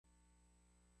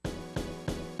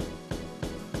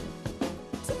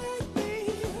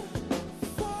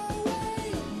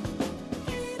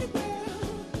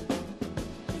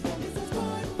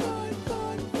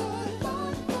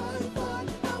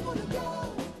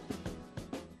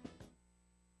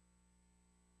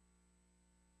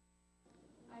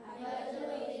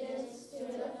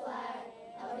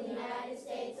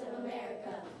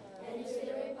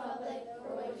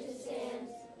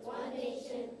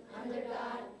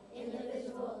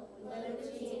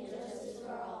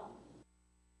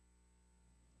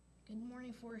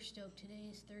Forest Oak. Today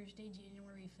is Thursday,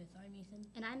 January 5th. I'm Ethan.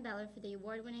 And I'm Bella for the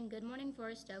award-winning Good Morning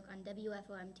Forest Oak on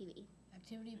WFOM TV.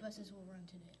 Activity buses will run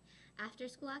today.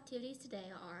 After-school activities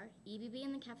today are EBB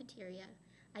in the cafeteria,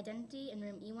 Identity in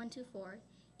room E124,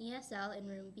 ESL in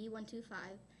room B125,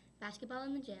 basketball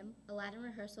in the gym, Aladdin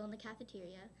rehearsal in the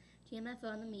cafeteria,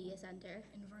 GMFO in the media center,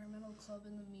 Environmental club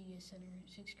in the media center,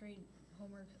 6th grade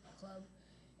homework club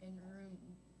in room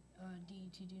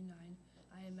D229.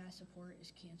 Math support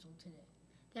is canceled today.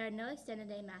 There are no extended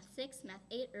day Math 6, Math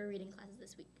 8, or reading classes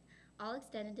this week. All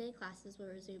extended day classes will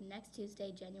resume next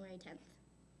Tuesday, January 10th.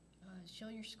 Show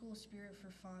your school spirit for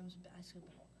FOMS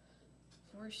basketball.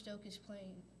 Forest Oak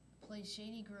plays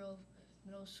Shady Grove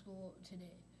Middle School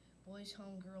today. Boys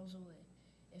home, girls away.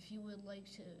 If you would like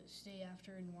to stay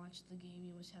after and watch the game,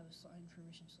 you must have a signed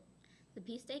permission slip. The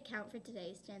Peace Day count for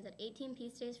today stands at 18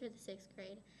 Peace Days for the 6th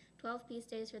grade, 12 Peace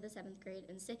Days for the 7th grade,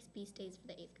 and 6 Peace Days for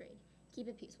the 8th grade. Keep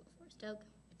it peaceful, Forest Oak.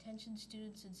 Attention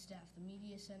students and staff, the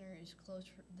media center is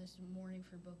closed this morning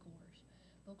for Book Wars.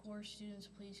 Book Wars students,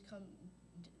 please come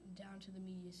down to the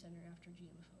media center after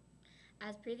GMFO.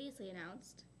 As previously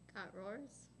announced, Got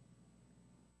Roars.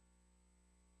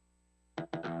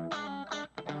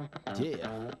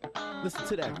 Yeah, listen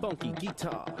to that funky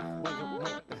guitar.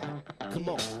 Come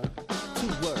on, 2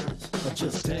 words,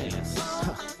 just dance.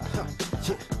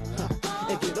 Yeah,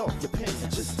 and get off your pants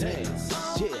and just dance.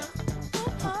 Yeah,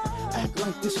 act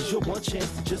like this is your one chance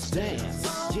to just dance.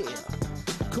 Yeah,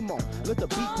 come on, let the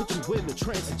beat put you in the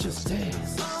trance and just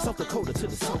dance. South Dakota to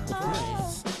the south of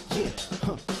France.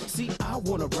 Yeah, see, I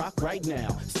wanna rock right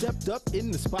now. Stepped up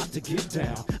in the spot to get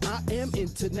down. I am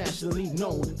internationally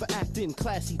known for acting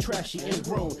classy, trashy, and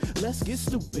grown. Let's get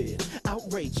stupid,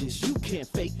 outrageous. You can't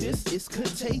fake this, it's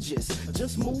contagious.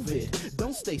 Just move it,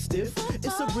 don't stay stiff.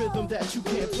 It's a rhythm that you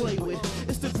can't play with.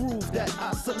 It's the groove that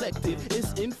I selected.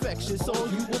 It's infectious, all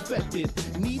you affected.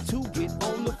 Need to get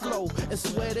on the flow and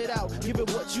sweat it out. Give it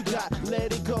what you got,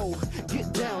 let it go.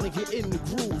 Get down and get in the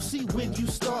groove. See, when you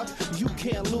start, you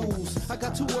can't lose. I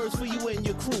got 2 words for you and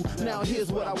your crew. Now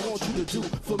here's what I want you to do.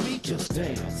 For me, just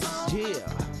dance. Yeah.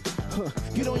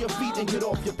 Get on your feet and get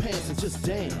off your pants and just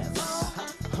dance.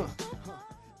 Fridays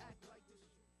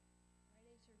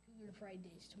are Cougar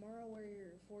Fridays. Tomorrow, wear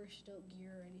your Forest Oak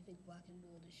gear or anything black and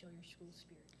gold to show your school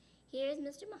spirit. Here's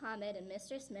Mr. Muhammad and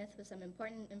Mr. Smith with some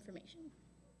important information.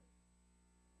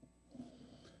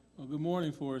 Well, good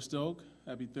morning, Forest Oak.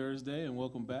 Happy Thursday and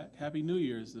welcome back. Happy New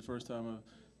Year. It's the first time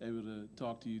I'm able to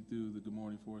talk to you through the Good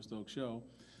Morning Forest Oak show.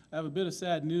 I have a bit of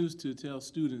sad news to tell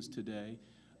students today.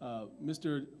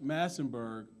 Mr.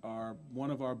 Massenberg,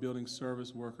 one of our building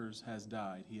service workers, has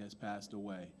died. He has passed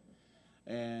away.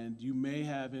 And you may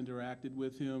have interacted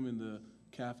with him in the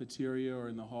cafeteria or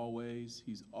in the hallways.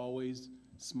 He's always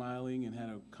smiling and had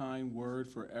a kind word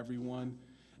for everyone.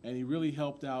 And he really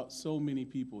helped out so many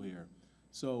people here.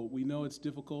 So we know it's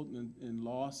difficult, and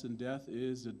loss and death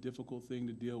is a difficult thing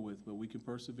to deal with, but we can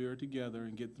persevere together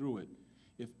and get through it.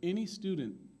 If any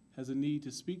student has a need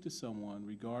to speak to someone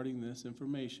regarding this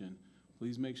information,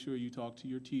 please make sure you talk to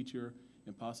your teacher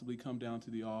and possibly come down to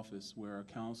the office where a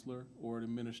counselor or an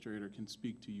administrator can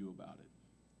speak to you about it.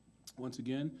 Once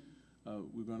again,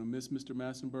 we're going to miss Mr.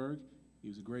 Massenberg. He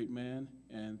was a great man,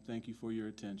 and thank you for your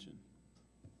attention.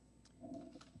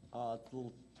 It's a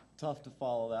little tough to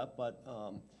follow that, but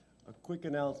a quick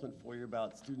announcement for you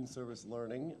about student service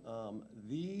learning.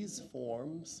 These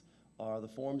forms are the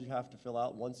forms you have to fill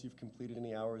out once you've completed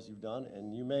any hours you've done,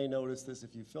 and you may notice this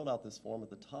if you filled out this form at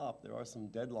the top. There are some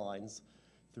deadlines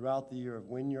throughout the year of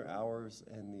when your hours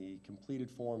and the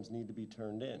completed forms need to be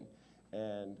turned in.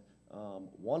 And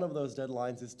one of those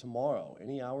deadlines is tomorrow.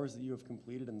 Any hours that you have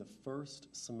completed in the first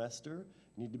semester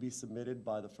need to be submitted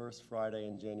by the first Friday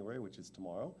in January, which is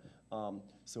tomorrow.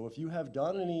 So if you have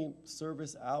done any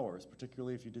service hours,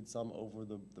 particularly if you did some over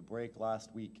the break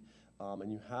last week,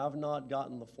 and you have not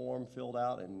gotten the form filled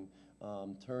out and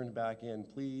turned back in,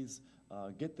 please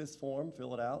get this form,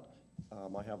 fill it out.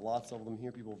 I have lots of them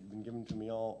here. People have been giving them to me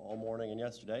all morning and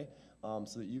yesterday,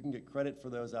 so that you can get credit for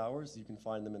those hours. You can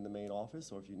find them in the main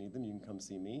office, or if you need them, you can come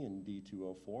see me in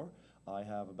D204. I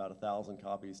have about 1,000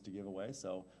 copies to give away,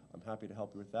 so I'm happy to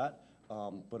help you with that.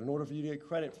 But in order for you to get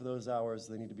credit for those hours,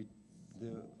 they need to be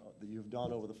that you've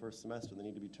done over the first semester, they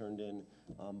need to be turned in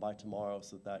by tomorrow,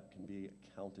 so that can be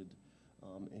counted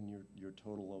in your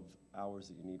total of hours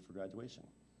that you need for graduation.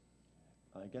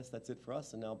 I guess that's it for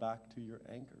us, and now back to your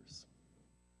anchors.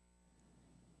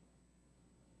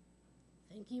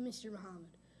 Thank you, Mr. Muhammad.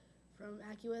 From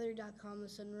AccuWeather.com, the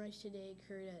sunrise today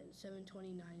occurred at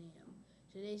 7:29 a.m.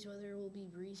 Today's weather will be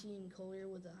breezy and colder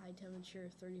with a high temperature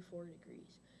of 34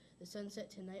 degrees. The sunset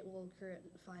tonight will occur at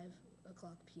 5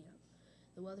 o'clock p.m.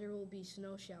 The weather will be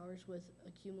snow showers with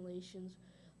accumulations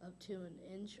up to an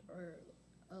inch or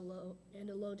a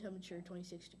low temperature of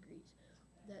 26 degrees.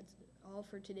 That's all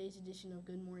for today's edition of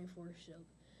Good Morning Forest Oak.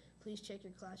 Please check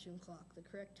your classroom clock. The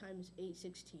correct time is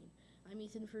 8:16. I'm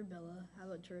Ethan Furbella. Have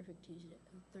a terrific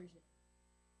Thursday.